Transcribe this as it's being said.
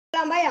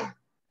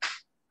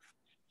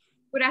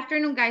Good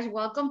afternoon, guys.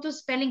 Welcome to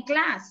spelling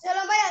class.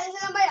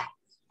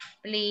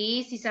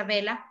 Please,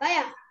 Isabella.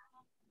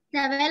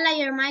 Isabella,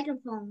 your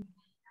microphone.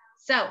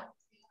 So,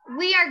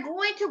 we are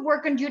going to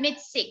work on Unit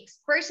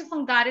 6,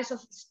 Persephone, Goddess of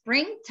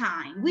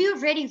Springtime. We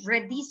already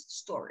read this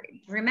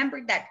story.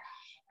 Remember that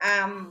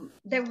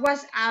there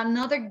was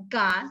another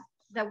god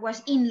that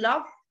was in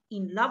love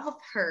of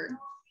her.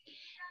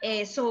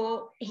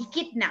 So he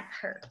kidnapped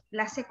her,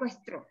 la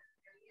secuestró.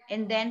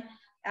 And then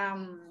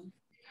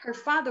her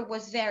father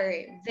was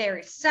very,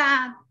 very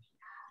sad,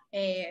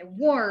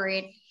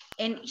 worried.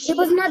 And It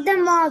was not the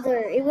mother.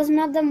 It was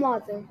not the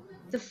mother.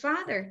 The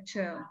father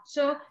too.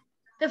 So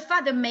the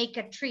father make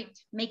a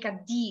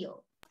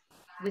deal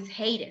with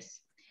Hades.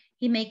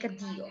 He make a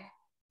deal.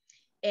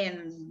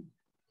 And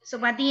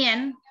so at the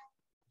end,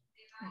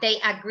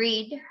 they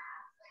agreed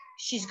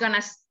she's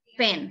gonna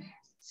spend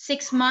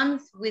 6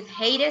 months with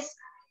Hades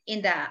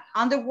in the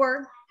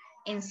underworld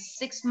and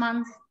 6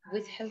 months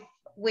with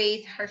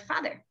her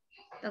father.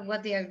 That's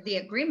what the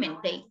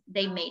agreement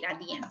they made at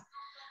the end.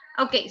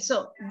 Okay,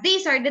 so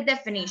these are the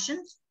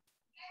definitions.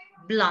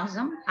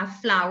 Blossom, a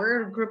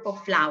flower or group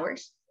of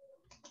flowers.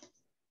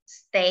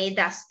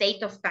 The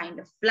state of kind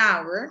of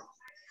flower,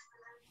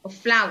 of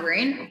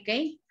flowering,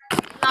 okay?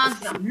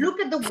 Blossom,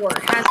 look at the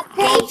word. Has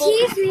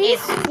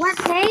what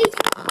page?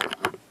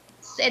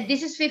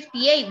 This is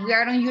 58, we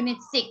are on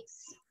unit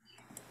 6.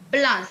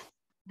 Blossom.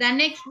 The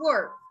next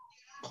word,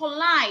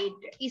 collide,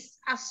 is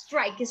a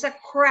strike, is a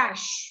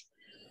crash.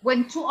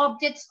 When two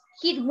objects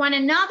hit one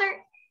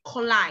another,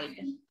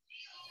 collide.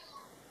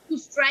 To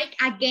strike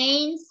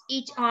against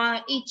each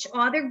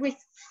other with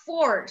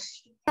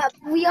force.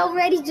 We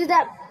already do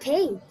that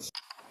page.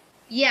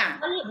 Yeah,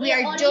 we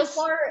are just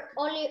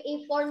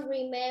only for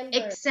remember.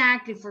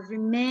 Exactly, for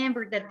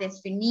remember the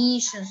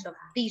definitions of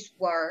these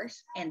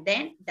words and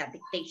then the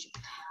dictation.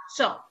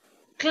 So,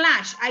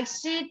 clash.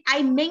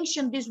 I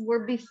mentioned this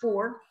word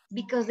before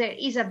because there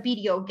is a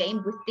video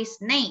game with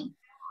this name,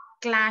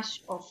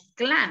 Clash of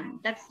Clan.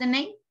 That's the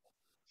name?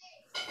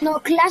 No,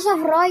 Clash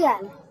of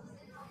Royal.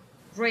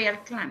 Royal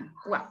Clan.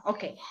 Well,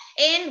 okay.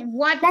 And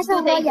what Clash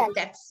do they Royal. do?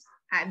 That's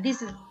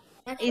this is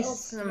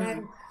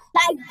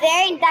like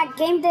there in that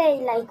game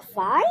they like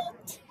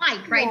fight.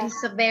 Fight, right? Yeah.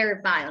 It's a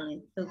very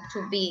violent,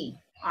 to be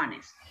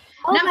honest.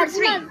 Oh, Number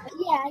 3.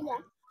 Yeah.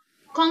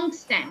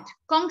 Constant.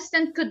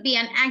 Constant could be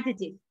an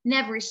adjective,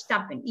 never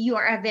stopping. You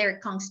are a very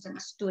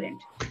constant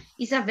student.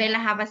 Isabella,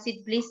 have a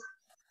seat, please.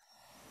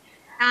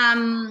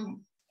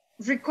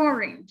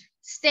 Recurrent,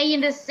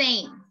 staying the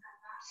same.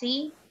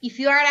 See, if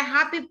you are a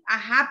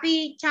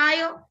happy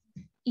child,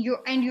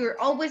 you're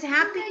always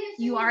happy,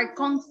 you are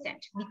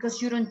constant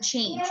because you don't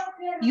change.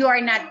 You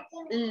are not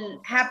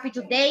happy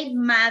today,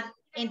 mad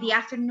in the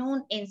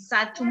afternoon, and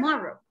sad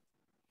tomorrow.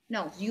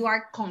 No, you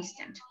are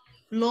constant.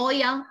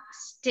 Loyal,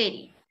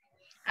 steady.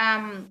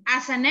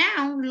 As a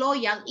noun,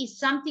 loyal is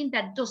something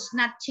that does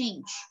not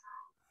change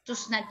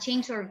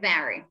or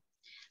vary.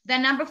 The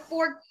number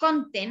 4,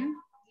 content.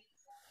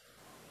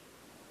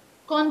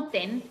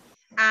 Content,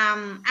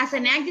 as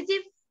an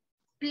adjective,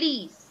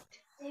 pleased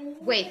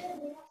with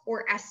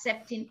or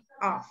accepting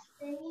of,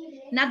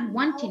 not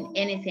wanting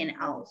anything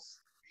else.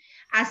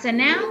 As a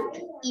noun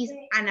is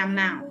an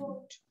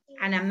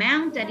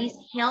amount that is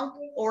held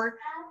or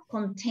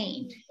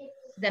contained.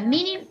 The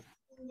meaning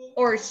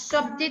or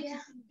subject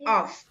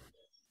of.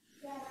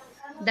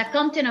 The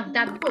content of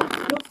that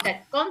book. Look, the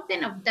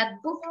content of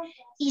that book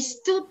is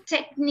too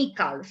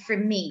technical for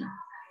me.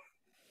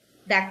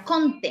 The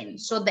content,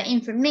 so the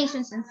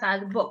information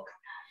inside the book.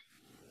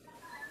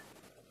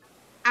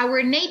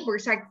 Our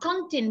neighbors are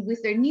content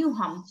with their new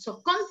home.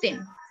 So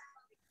content,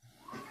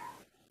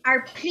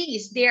 are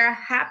pleased, they are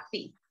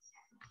happy.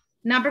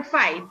 Number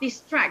 5,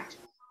 distract,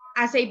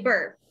 as a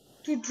verb,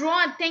 to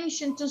draw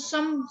attention to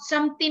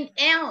something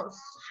else.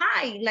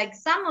 Hi, like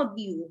some of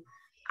you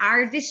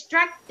are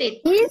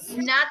distracted,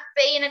 not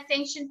paying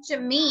attention to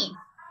me.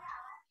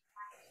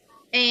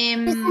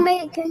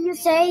 Can you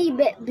say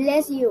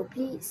bless you,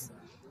 please?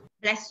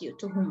 Bless you,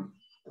 to whom?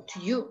 To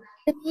you.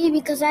 To me,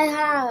 because I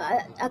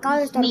have a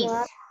college.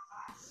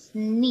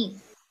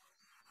 Sneeze.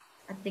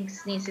 I think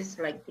sneeze is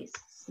like this.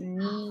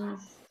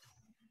 Sneeze.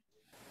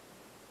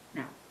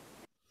 No.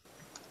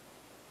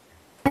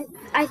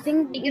 I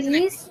think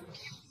this,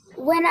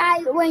 when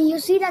you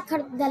see los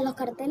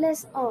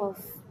carteles of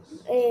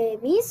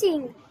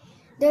missing,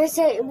 they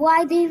say,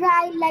 why they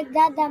write like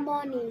that, the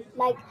money,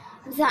 like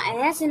the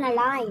S in a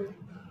line.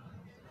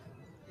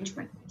 Which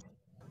one?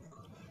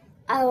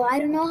 Oh, I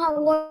don't know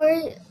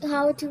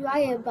how to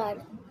write it, but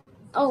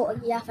oh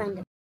yeah, I found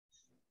it.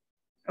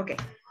 Okay.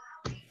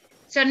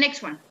 So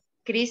next one,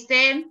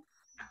 Kristen,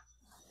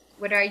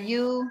 where are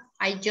you?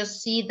 I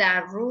just see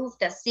the roof,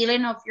 the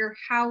ceiling of your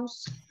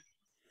house.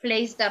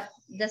 Place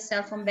the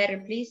cell phone better,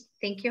 please.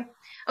 Thank you.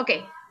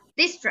 Okay,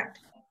 distract,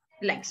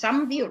 like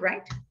some of you,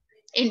 right?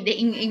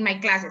 In my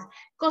classes,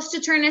 cause to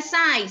turn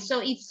aside.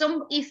 So if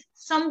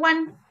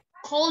someone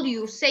called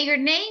you, say your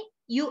name,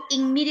 you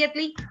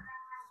immediately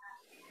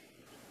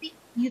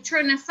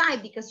turn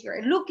aside because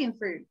you're looking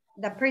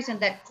the person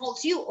that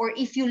calls you, or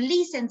if you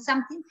listen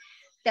something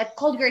that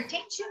called your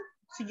attention,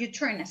 so you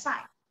turn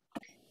aside.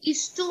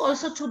 Is to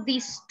also to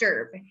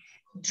disturb.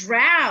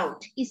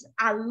 Drought is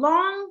a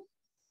long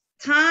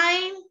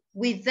time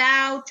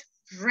without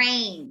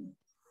rain,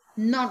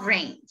 no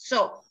rain.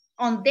 So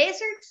on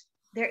deserts,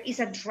 there is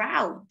a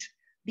drought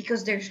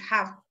because there's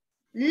have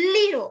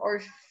little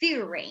or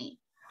few rain.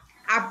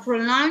 A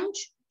prolonged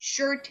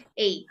short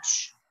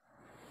age.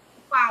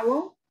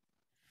 Foul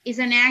is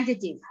an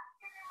adjective.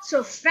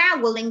 So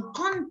foul and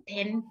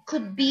content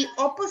could be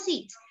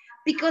opposite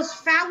because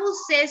foul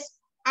says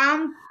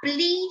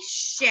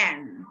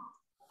ampliation,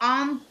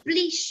 and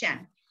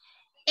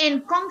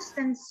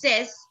constant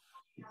says,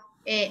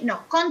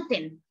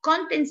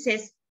 content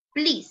says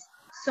please.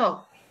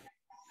 So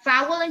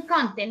foul and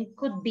content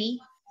could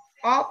be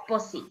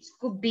opposites,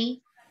 could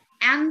be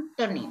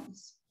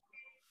antonyms.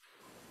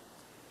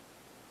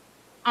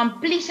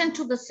 Ampliation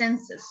to the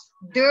senses,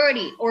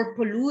 dirty or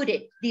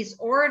polluted,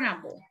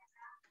 dishonorable,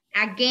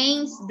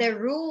 against the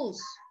rules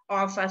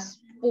of a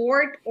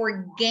sport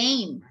or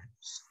game,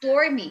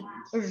 stormy,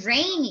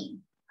 rainy.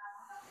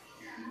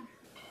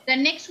 The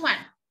next one,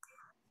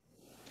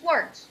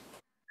 words.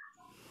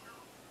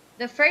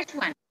 The first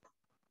one.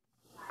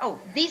 Oh,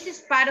 this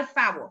is part of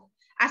foul.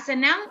 As a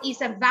noun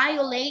is a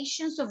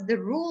violation of the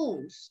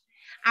rules,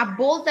 a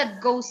ball that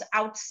goes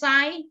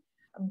outside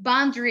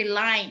boundary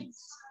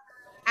lines.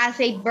 As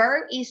a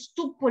verb is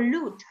to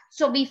pollute.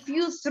 So if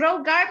you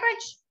throw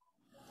garbage,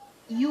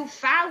 you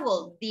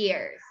foul the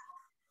earth.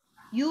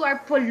 You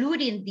are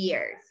polluting the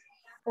earth,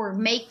 or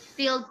make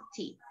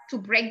filthy, to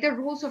break the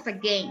rules of a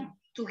game,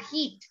 to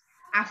hit,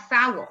 a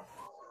foul.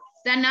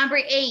 The number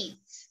 8,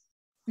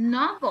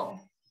 noble,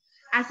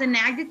 as an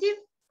adjective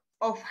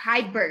of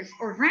high birth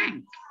or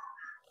rank.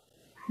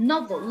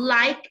 Noble,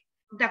 like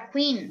the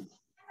queen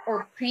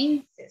or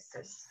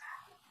princesses.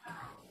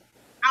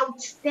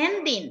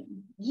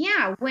 Outstanding,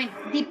 yeah, when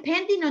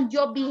depending on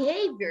your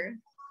behavior,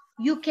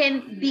 you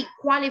can be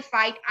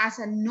qualified as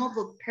a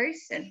noble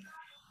person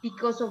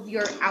because of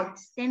your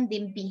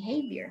outstanding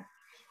behavior.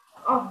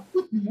 Of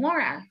good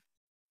moral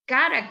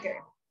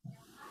character.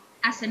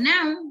 As a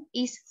noun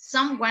is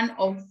someone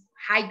of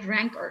high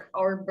rank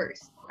or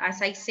birth.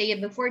 As I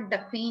said before, the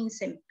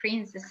queens and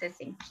princesses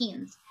and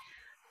kings.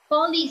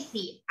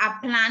 Policy, a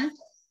plan,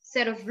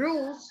 set of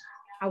rules,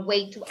 a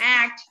way to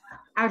act,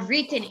 a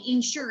written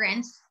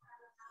insurance,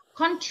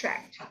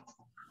 contract.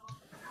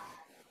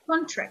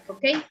 Contract,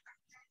 okay?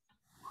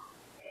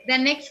 The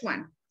next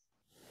one.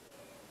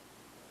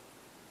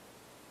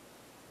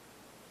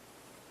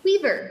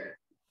 Quiver,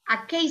 a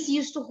case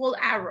used to hold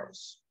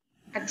arrows,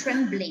 a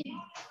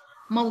trembling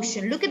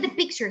motion. Look at the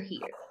picture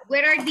here.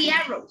 Where are the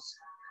arrows?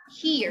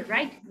 Here,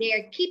 right? They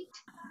are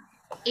kept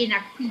in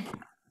a quiver.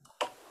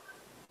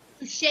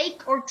 To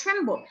shake or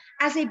tremble.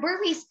 As a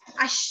verb is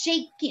a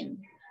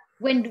shaking.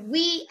 When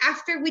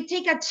after we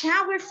take a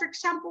shower, for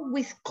example,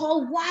 with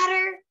cold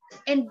water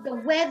and the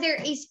weather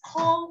is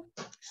cold,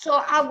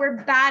 so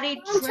our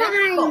body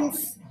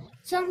trembles.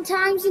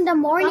 Sometimes in the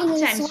morning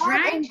it's hot,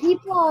 right? and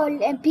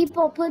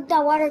people put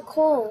the water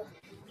cold.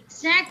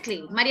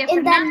 Exactly. Maria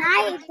in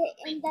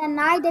the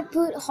night they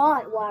put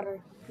hot water,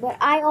 but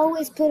I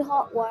always put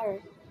hot water.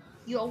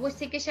 You always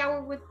take a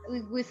shower with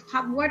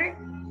hot water?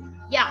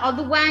 Yeah,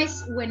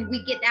 otherwise when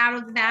we get out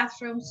of the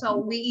bathroom, so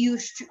we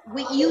used to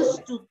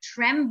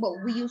tremble,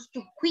 we used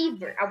to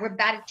quiver, our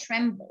body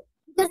tremble.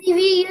 Because if you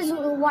use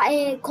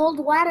cold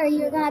water,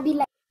 you're gonna be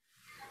like.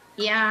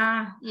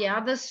 Yeah,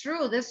 that's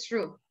true.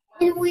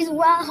 And with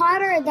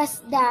hotter,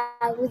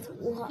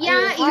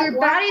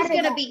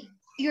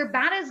 your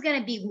body's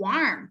gonna be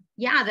warm.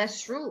 Yeah,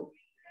 that's true.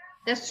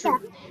 Yeah.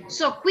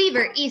 So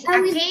quiver is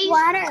a case.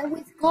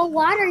 With cold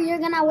water, you're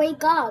gonna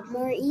wake up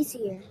more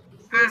easier.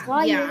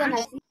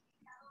 Yeah.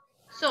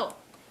 So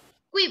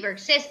quiver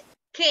says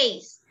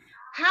case.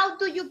 How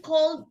do you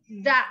call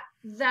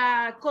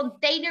the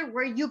container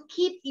where you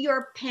keep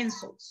your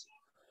pencils?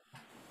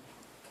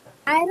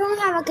 I don't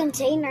have a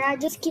container. I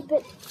just keep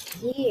it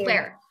here.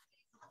 Where?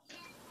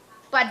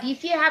 But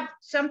if you have,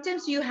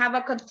 sometimes you have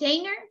a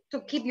container to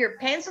keep your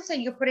pencils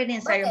and you put it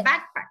inside your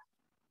backpack.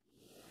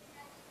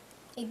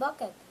 A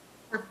bucket.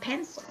 For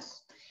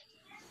pencils.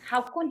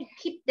 How can you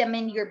keep them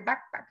in your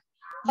backpack?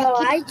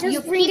 I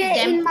just bring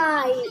it in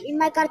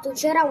my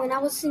cartuchera when I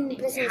was in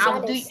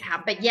presenciales.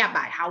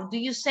 How do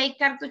you say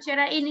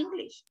cartuchera in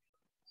English?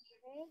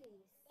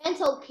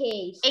 Pencil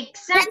case.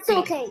 Exactly.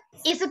 Pencil case.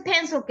 It's a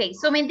pencil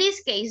case. So in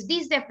this case,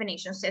 this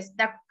definition says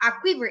that a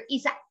quiver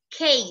is a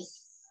case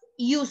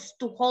used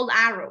to hold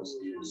arrows.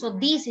 So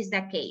this is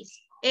the case.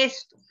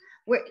 Esto.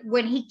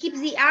 When he keeps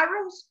the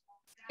arrows,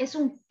 es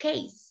un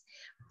case.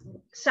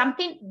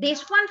 Something,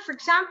 this one, for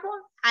example,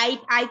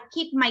 I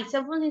keep my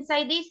cell phone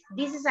inside this.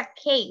 This is a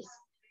case,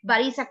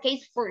 but it's a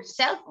case for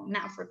cell phone,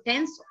 not for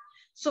pencil.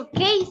 So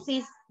case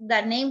is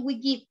the name we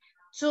give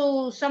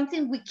to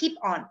something we keep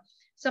on,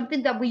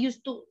 something that we use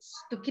to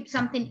keep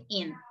something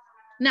in.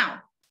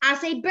 Now,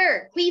 as a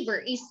verb, quiver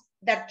is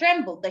the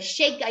tremble, the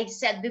shake I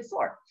said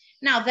before.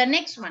 Now, the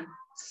next one,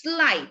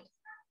 slide.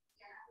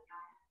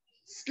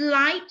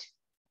 Slight,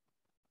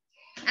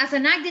 as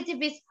an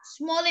adjective, is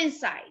small in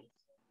size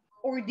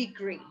or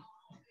degree.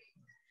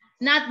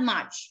 Not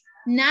much,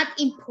 not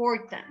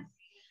important.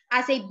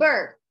 As a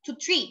verb, to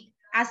treat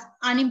as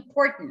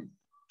unimportant,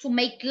 to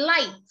make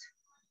light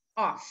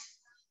of.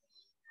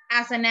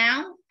 As a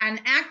noun, an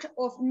act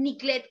of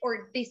neglect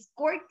or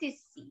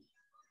discourtesy.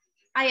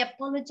 I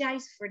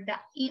apologize for the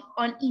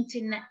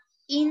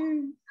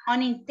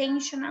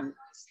unintentional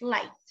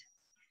slight.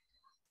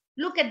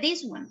 Look at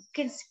this one.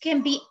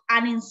 Can be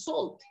an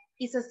insult.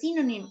 It's a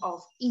synonym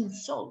of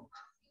insult,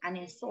 an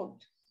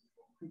insult,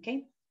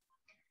 okay?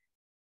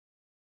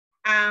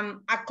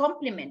 A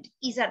compliment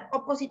is an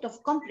opposite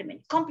of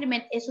compliment.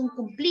 Compliment es un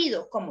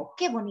cumplido, como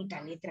qué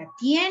bonita letra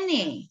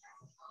tiene.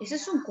 Eso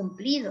es un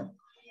cumplido.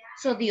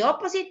 So the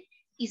opposite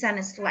is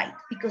an slight,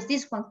 because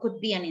this one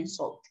could be an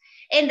insult.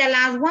 And the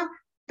last one,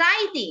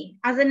 tidy,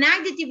 as an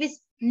adjective,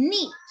 is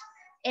neat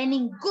and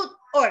in good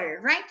order,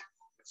 right?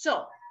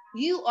 So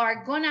you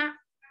are gonna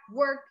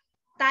work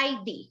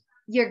tidy.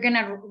 You're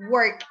gonna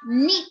work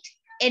neat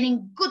and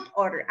in good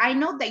order. I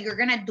know that you're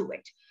gonna do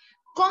it.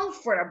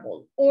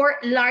 Comfortable or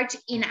large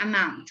in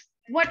amount.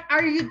 What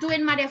are you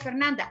doing, Maria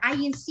Fernanda? I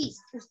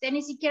insist. Usted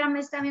ni siquiera me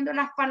está viendo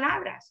las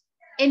palabras.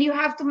 And you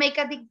have to make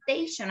a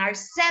dictation. Are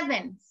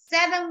seven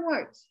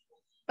words.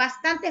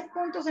 Bastantes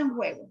puntos en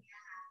juego.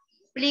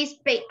 Please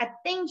pay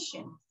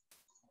attention.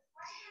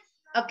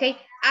 Okay,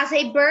 as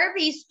a verb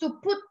is to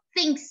put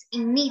things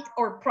in neat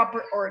or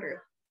proper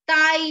order.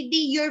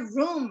 Tidy your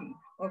room.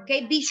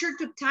 Okay, be sure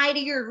to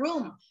tidy your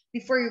room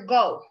before you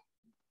go.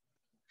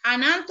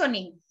 An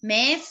antonym,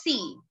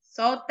 messy.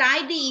 So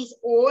tidy is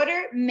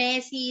order,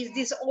 messy is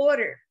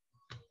disorder.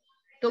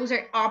 Those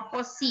are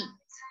opposites.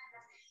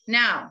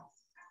 Now,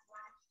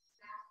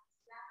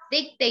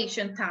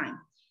 dictation time.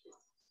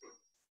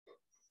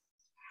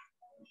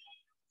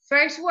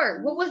 First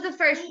word, what was the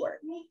first word?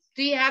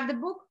 Do you have the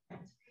book?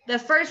 The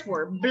first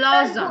word,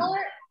 blossom.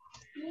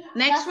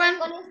 Next one,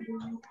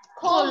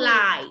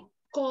 collide.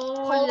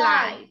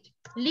 Collide.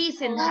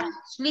 Listen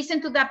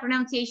to the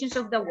pronunciations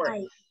of the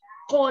word.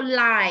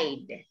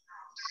 Collide.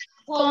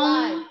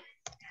 Collide.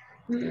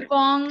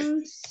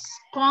 Constant.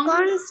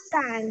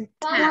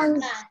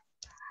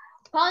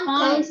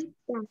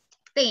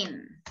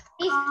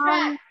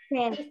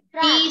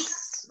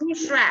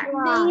 Distract.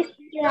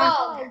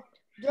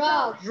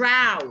 Drought.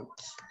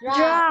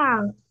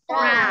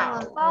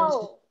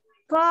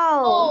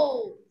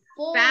 Foul.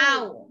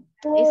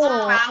 Is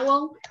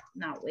foul?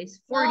 No, it's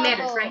 4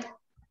 letters, right?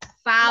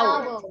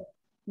 Foul.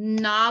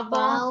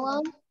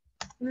 Novel.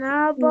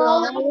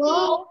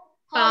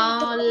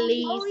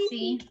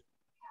 Policy.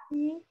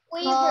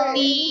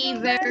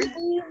 Fever.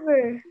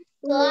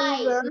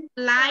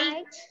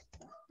 Light.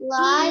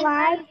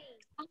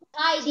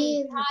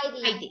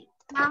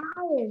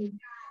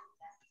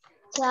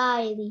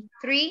 Tidy.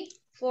 3,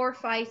 4,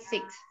 5,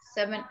 6,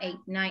 7, 8,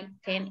 9,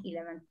 10,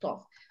 11,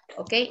 12.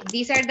 Okay,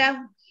 these are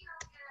the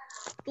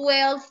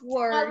 12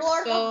 words.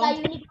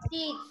 So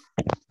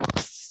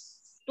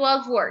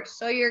 12 words.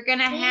 So you're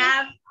gonna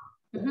have.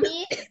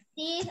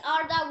 These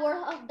are the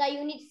words of the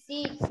unit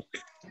 6.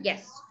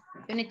 Yes,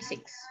 unit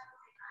 6.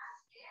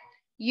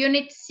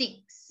 Unit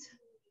 6.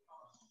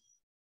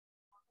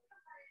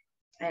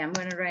 I am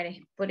gonna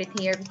put it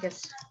here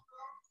because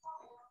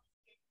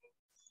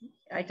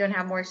I don't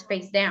have more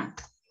space down.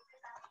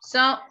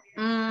 So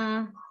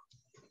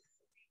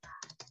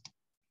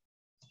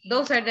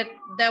those are the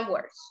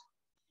words.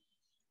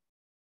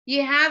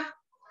 You have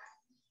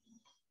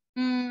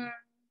 1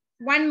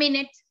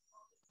 minute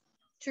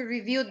to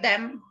review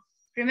them.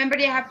 Remember,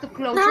 you have to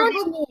close your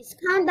book.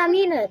 Count the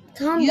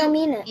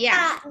minute.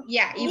 Yeah.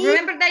 You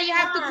remember that you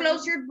have to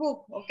close your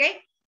book,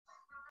 okay?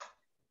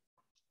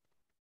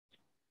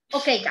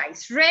 Okay,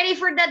 guys, ready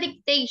for the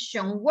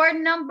dictation. Word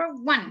number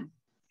 1.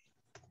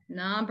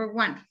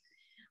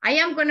 I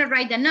am going to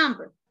write the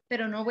number,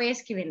 pero no voy a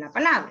escribir la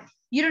palabra.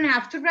 You don't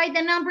have to write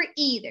the number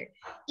either.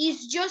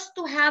 It's just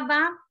to have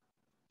a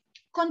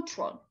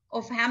control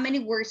of how many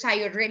words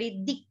I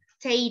already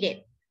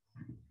dictated.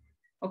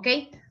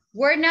 Okay,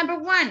 word number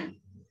 1,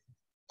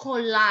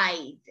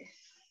 collide.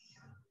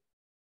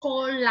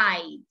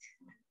 Collide.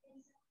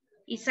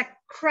 It's a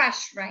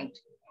crush, right?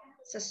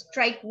 It's a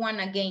strike one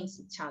against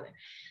each other.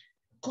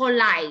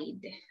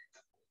 Collide.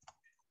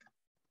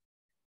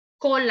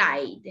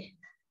 Collide.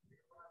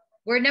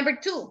 Word number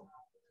 2,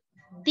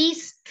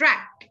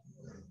 distract.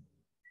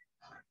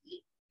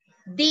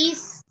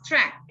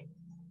 Distract.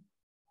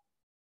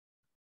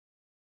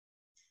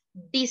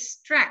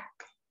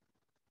 Distract.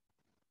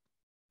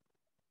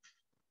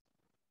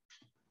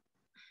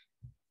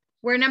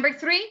 Word number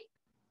 3,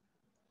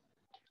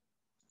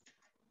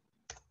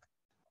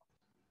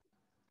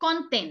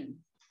 content.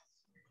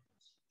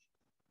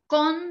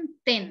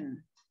 Content.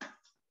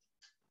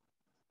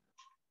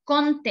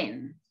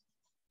 Content.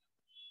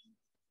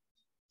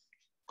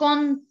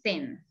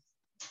 Content.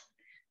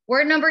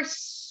 Word number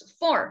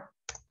 4,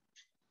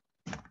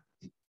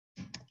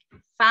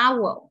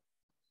 foul.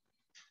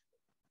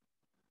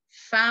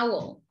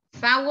 Foul.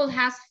 Foul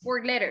has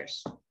 4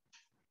 letters.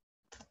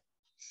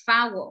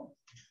 foul.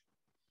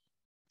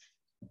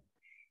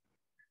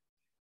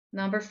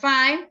 Number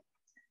 5,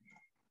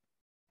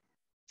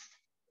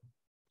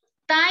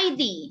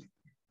 tidy.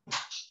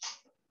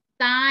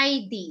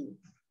 Tidy.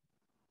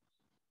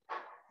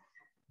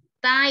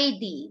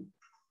 Tidy.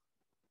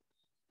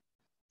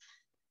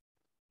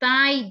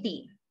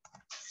 Tidy.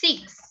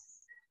 6,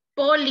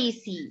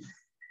 policy.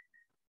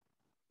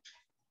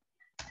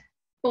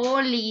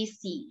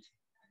 Policy.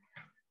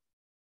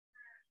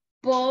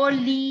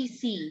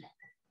 Policy.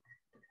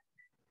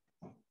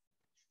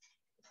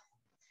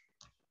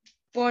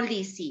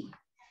 Policy.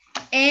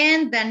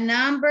 And the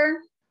number,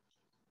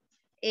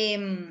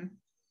 the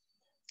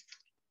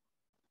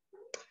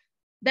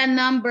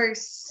number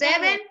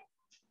 7,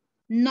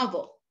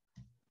 novel.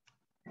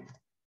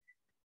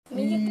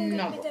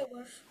 Novel.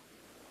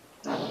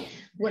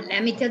 Well,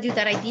 let me tell you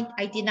that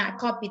I did not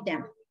copy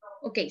them.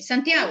 Okay,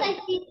 Santiago.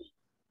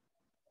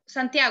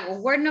 Santiago,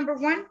 word number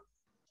 1.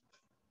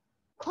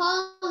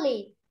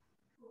 Collide.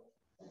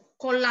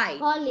 Collide.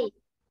 Collide.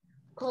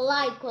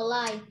 Collide.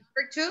 Collide.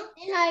 Number 2.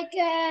 And I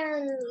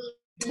can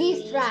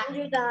distract.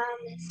 Okay,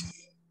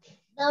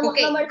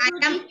 Number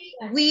 2.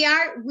 we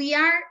are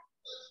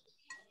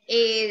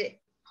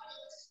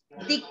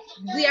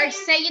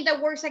saying the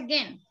words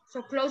again.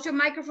 So close your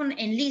microphone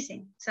and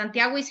listen.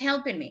 Santiago is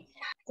helping me.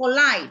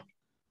 Collide.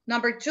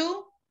 Number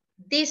 2,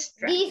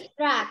 distract.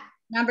 Distract.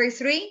 Number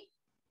 3,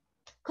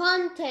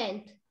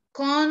 Content.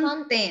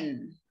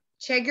 content.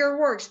 Check your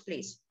words,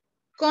 please.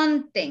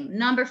 Content.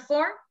 Number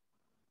 4,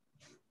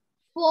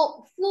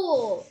 Foul.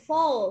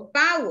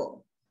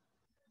 foul.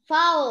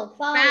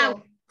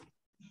 Foul.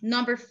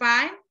 Number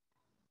 5,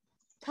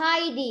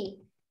 Tidy.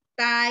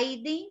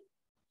 tidy.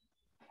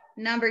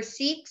 Number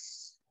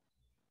 6,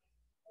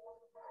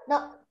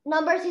 No,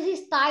 number 6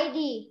 is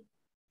tidy.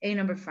 and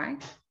number 5.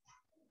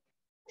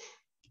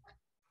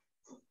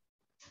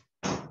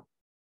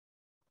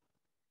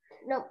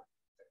 No,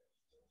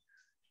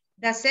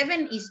 The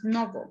 7 is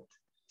novel,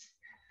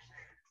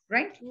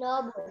 right?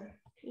 novel.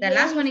 The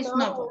last one is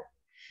novel.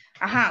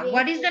 Aha. Yes.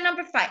 What is the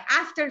number 5?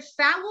 After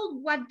foul,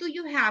 what do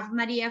you have,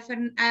 Maria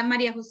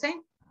Jose?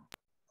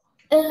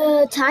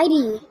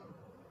 Tidy.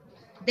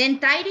 Then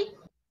tidy?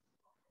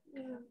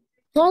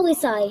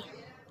 Policy.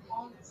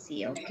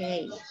 See,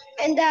 okay.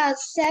 And the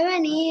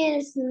 7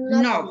 is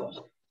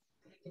Novel.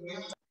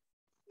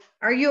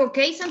 Are you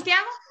okay,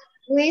 Santiago?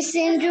 We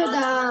send you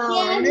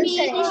the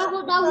message.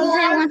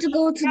 I want to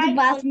go to the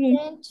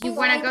bathroom. You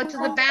want to go to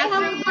the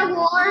bathroom?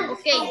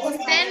 Okay,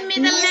 send me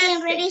the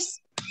message.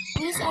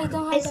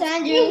 I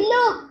send you.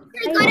 No, I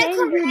got it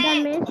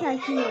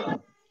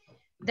correct.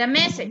 The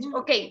message.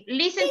 Okay,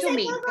 listen to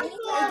me.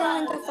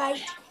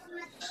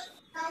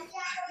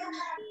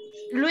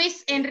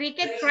 Luis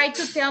Enrique tried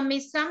to tell me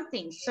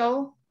something.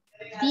 So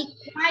be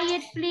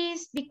quiet,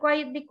 please. Be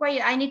quiet, be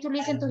quiet. I need to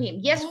listen to him.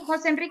 Yes,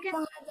 Jose Enrique?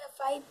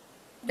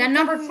 The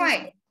number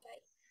 5.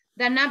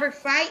 The number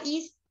 5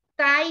 is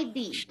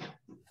tidy.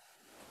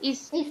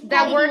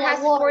 The word has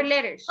 4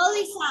 letters.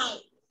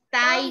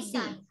 Tidy.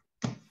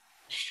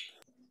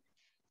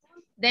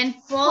 Then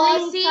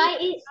policy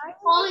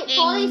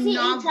and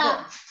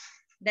novel.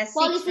 The 6.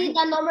 Policy is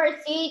the number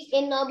 6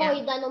 and novel Yeah.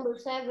 is the number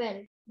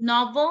 7.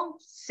 Novel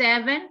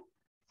 7.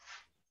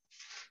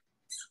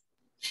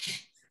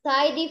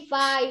 Tidy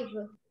 5.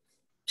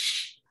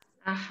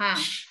 Aha.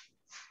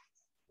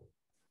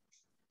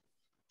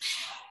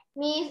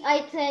 Miss,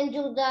 I send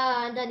you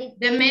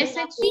The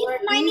message.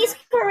 Mine is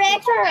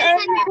correct or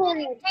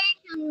incorrect?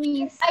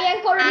 I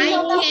am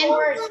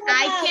correct.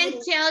 I can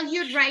tell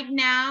you right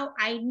now,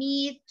 I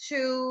need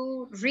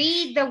to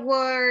read the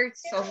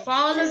words of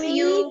all of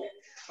you.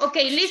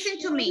 Okay, listen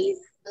to me.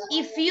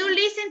 If you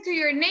listen to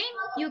your name,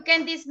 you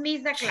can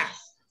dismiss the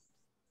class.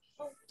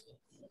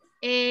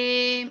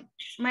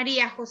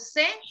 Maria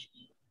Jose,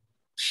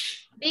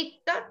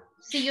 Victor,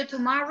 see you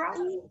tomorrow.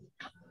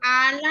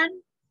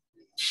 Alan,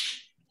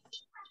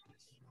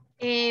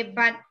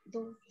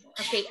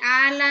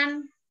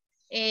 Alan,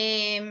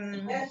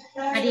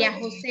 Maria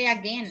Jose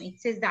again, it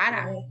says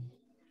Dara,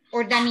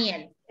 or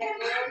Daniel.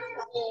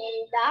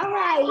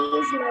 Dara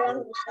is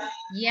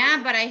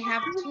Yeah, but I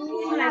have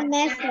 2 like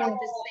the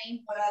same.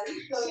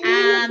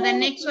 The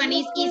next one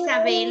is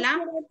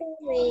Isabela.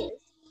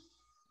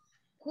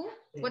 Who?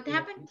 What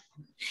happened?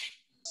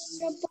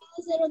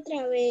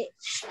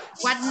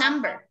 What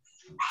number?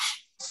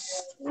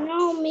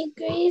 No, mi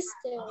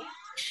Crystal.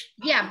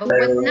 Yeah, but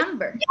what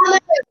number?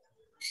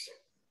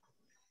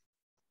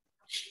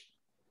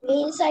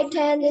 Miss, I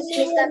can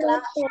dismiss the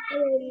class.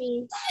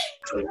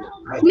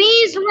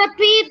 Miss,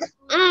 repeat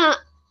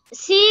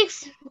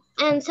 6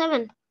 and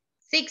 7.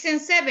 6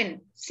 and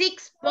 7.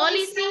 6,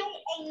 policy,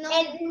 And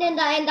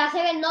the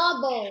 7,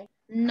 novel.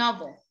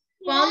 novel.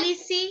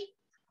 Policy,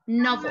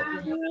 novel.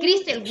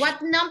 Crystal,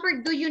 what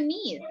number do you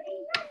need?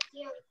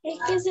 Es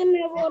que se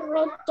me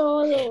borró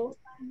todo.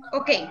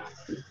 Okay.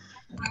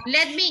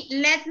 Let me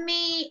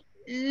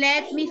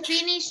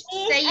finish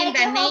saying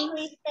the name.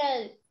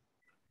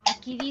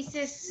 Aquí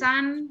dice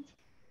San.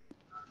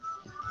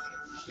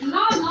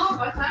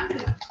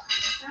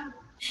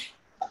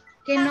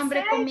 Ok, ¿Qué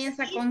nombre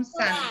comienza con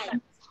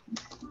San?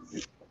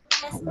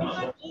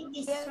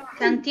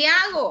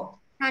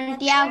 Santiago.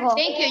 Santiago.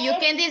 Thank you. You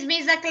can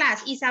dismiss the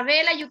class.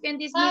 Isabela, you can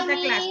dismiss the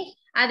class.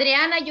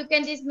 Adriana, you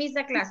can dismiss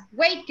the class.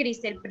 Wait,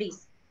 Crystal,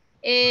 please.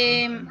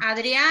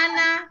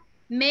 Adriana,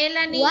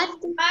 Melanie.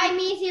 Bye,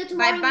 miss. See you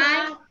tomorrow.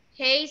 Bye-bye.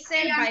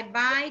 Hazel,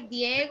 bye-bye.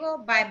 Diego,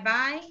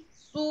 bye-bye.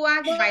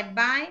 Suag,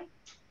 bye-bye.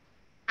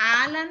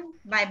 Alan,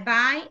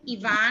 bye-bye.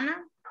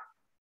 Ivana,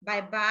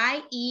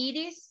 bye-bye.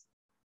 Iris,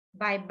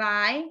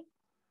 bye-bye.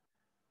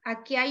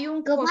 Aquí hay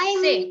un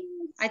José.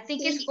 I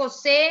think it's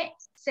José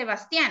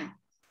Sebastián.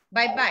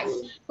 Bye-bye.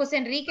 José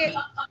Enrique.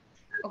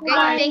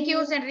 Okay, thank you,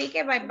 José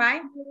Enrique.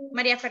 Bye-bye.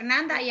 María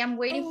Fernanda, I am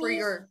waiting for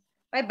your...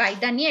 Bye-bye.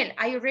 Daniel,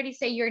 I already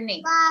say your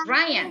name.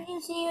 Ryan.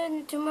 See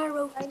you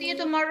tomorrow. See you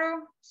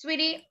tomorrow,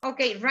 sweetie.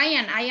 Okay,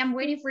 Ryan, I am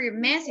waiting for your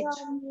message.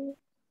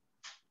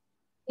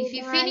 If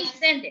you finish,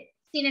 send it.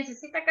 Si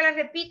necesita que la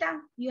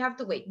repita, you have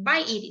to wait.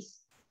 Bye,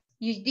 Iris.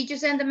 Did you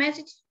send the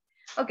message?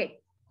 Okay.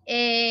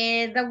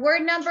 The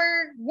word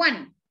number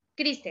 1,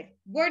 Kristen.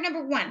 Word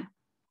number 1,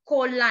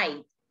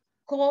 collide.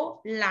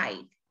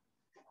 Collide.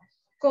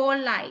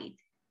 Collide.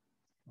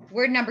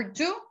 Word number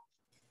 2,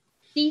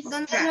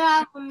 distract. ¿Dónde lo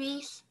hago,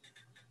 miss?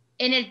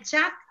 En el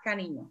chat,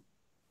 cariño.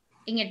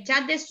 En el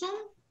chat de Zoom,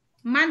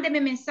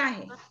 mándeme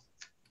mensaje.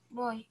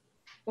 Voy.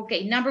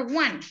 Okay, number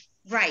 1,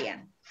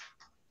 Ryan.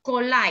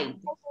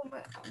 Collide.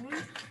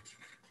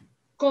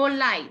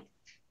 Collide.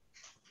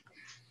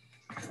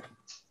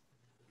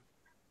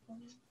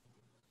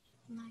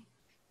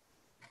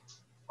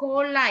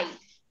 Collide.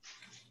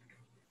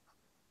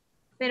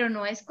 Pero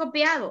no es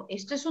copiado.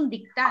 Esto es un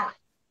dictado.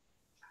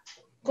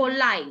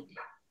 Collide.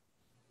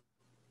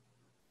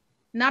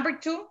 Number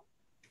 2,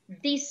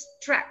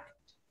 distract.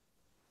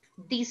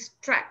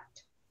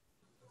 Distract.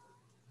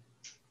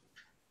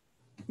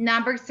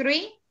 Number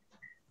 3,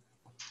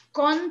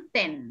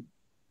 content.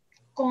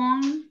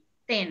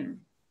 Content.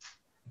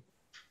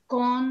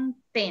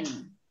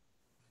 Content.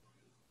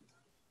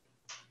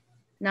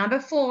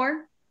 Number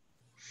 4,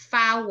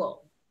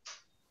 foul.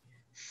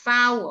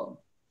 Foul.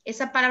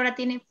 Esa palabra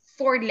tiene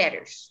 4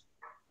 letters.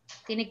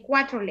 Tiene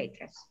 4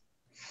 letras.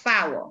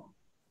 Foul.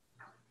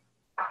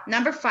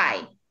 Number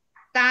 5,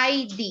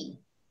 tidy.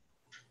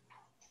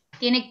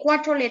 Tiene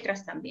 4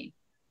 letras también.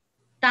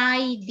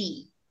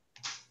 Tidy.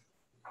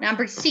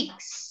 Number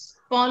 6,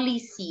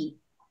 policy.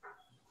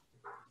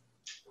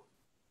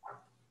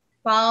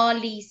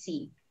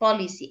 Policy.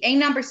 Policy. And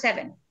number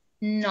 7,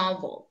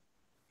 novel.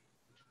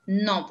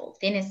 Novel.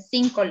 Tiene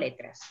 5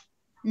 letras.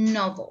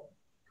 Novel.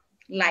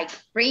 Like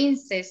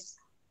princess,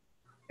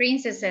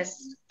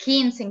 princesses,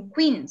 kings, and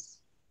queens.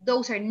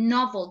 Those are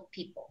novel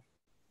people.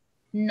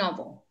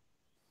 Novel.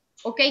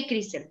 Okay,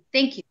 Crystal.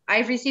 Thank you.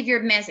 I received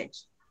your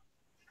message.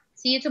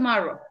 See you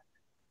tomorrow.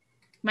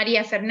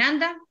 María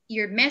Fernanda,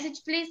 your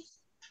message, please.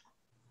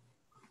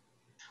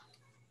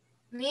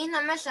 Miss,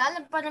 no me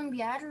sale para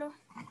enviarlo.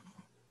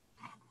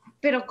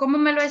 Pero ¿cómo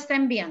me lo está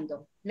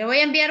enviando? Le voy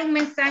a enviar un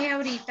mensaje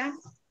ahorita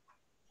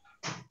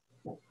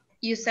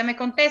y usted me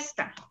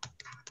contesta.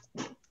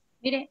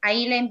 Mire,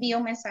 ahí le envío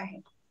un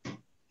mensaje.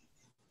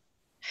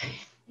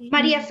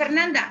 María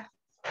Fernanda,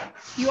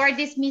 you are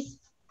dismissed.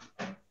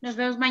 Nos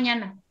vemos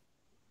mañana.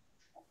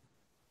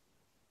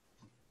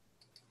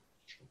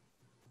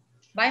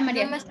 Bye,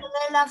 María. No me sale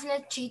la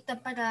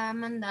flechita para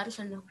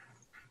mandárselo.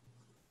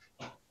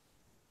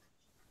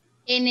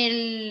 En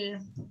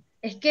el...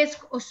 Es que es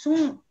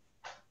un...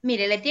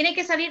 Mire, le tiene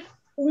que salir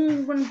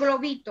un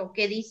globito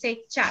que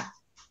dice chat.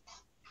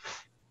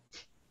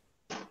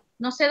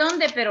 No sé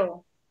dónde,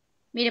 pero...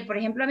 Mire, por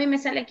ejemplo, a mí me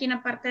sale aquí en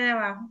la parte de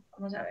abajo.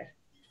 Vamos a ver.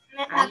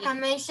 Acá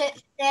me dice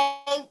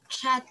save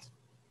chat.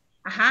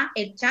 Ajá,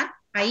 el chat,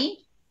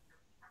 ahí.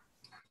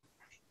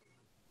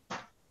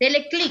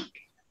 Dele clic.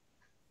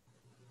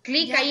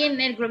 Clic ahí en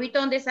el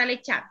globito donde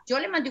sale chat. Yo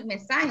le mandé un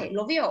mensaje,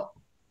 ¿lo vio?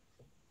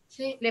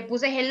 Sí. Le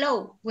puse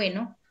hello.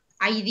 Bueno,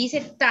 ahí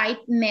dice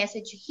type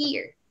message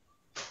here.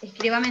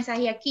 Escriba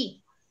mensaje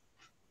aquí.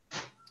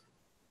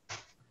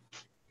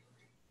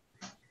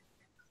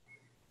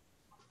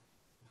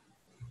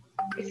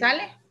 ¿Qué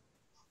sale?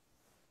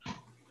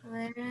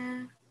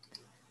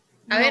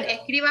 A ver,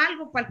 escriba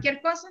algo,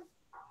 cualquier cosa.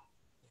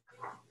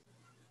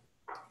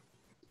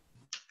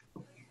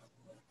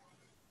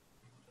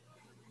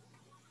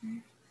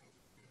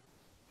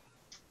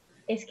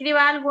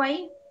 Escriba algo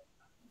ahí.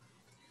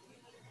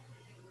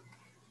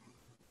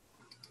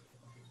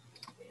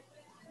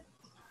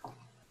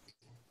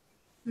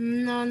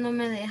 No, no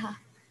me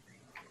deja.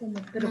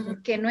 Pero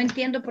 ¿por qué? No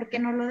entiendo por qué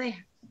no lo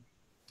deja.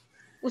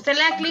 Usted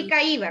le da clic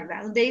ahí,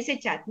 ¿verdad? Donde dice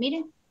chat,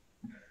 miren.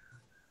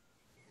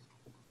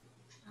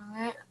 A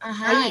ver,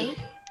 ajá. Ahí.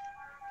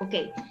 Ok.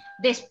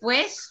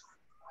 Después,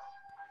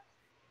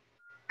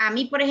 a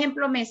mí, por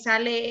ejemplo, me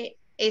sale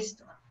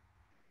esto.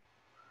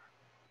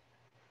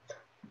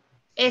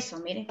 Eso,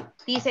 mire.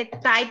 Dice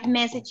type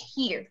message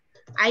here.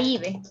 Ahí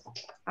ve.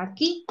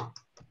 Aquí.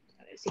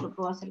 A ver si lo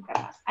puedo acercar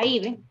más. Ahí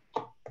ve.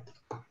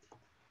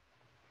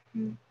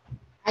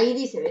 Ahí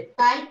dice, ve,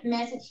 type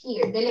message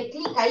here. Dele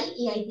clic ahí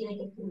y ahí tiene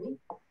que escribir.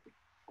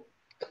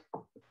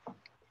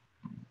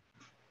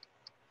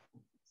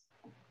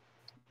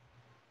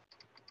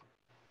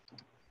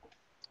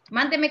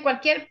 Mándeme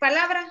cualquier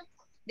palabra.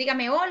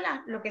 Dígame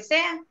hola, lo que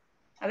sea.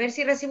 A ver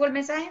si recibo el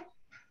mensaje.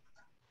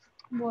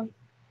 Voy.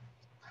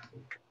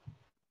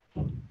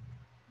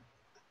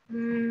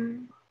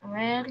 A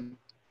ver.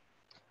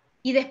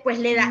 Y después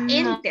le da No.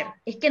 enter.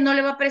 Es que no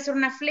le va a aparecer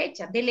una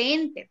flecha. Dele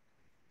enter.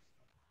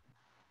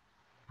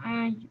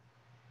 Ay,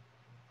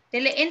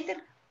 Dele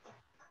enter.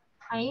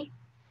 ahí.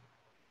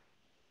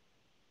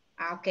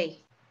 Ah, ok.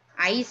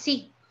 Ahí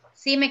sí.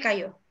 Sí me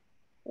cayó.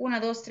 1,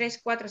 2, 3,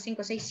 4,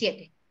 5, 6,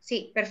 7.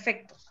 Sí,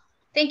 perfecto.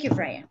 Thank you,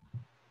 Brian.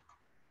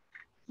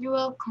 You're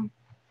welcome.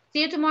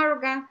 See you tomorrow,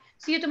 guys.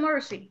 See you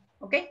tomorrow, sweetie.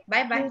 Okay?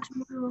 Bye, See bye.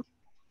 you tomorrow.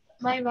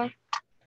 Bye bye.